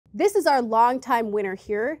This is our longtime winner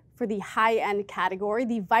here for the high-end category,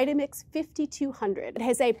 the Vitamix 5200. It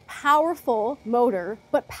has a powerful motor,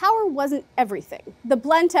 but power wasn't everything. The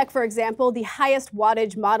Blendtec, for example, the highest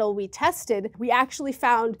wattage model we tested, we actually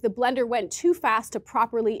found the blender went too fast to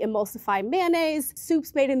properly emulsify mayonnaise.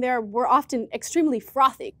 Soups made in there were often extremely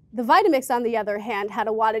frothy. The Vitamix, on the other hand, had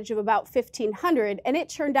a wattage of about 1500, and it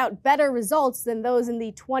churned out better results than those in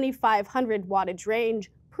the 2500 wattage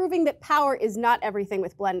range, proving that power is not everything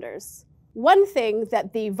with blenders. One thing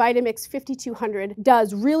that the Vitamix 5200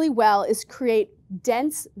 does really well is create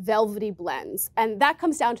dense, velvety blends, and that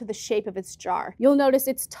comes down to the shape of its jar. You'll notice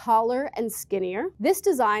it's taller and skinnier. This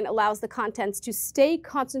design allows the contents to stay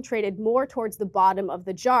concentrated more towards the bottom of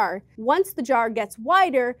the jar. Once the jar gets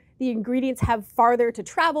wider, the ingredients have farther to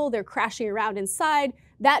travel, they're crashing around inside.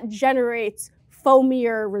 That generates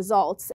foamier results.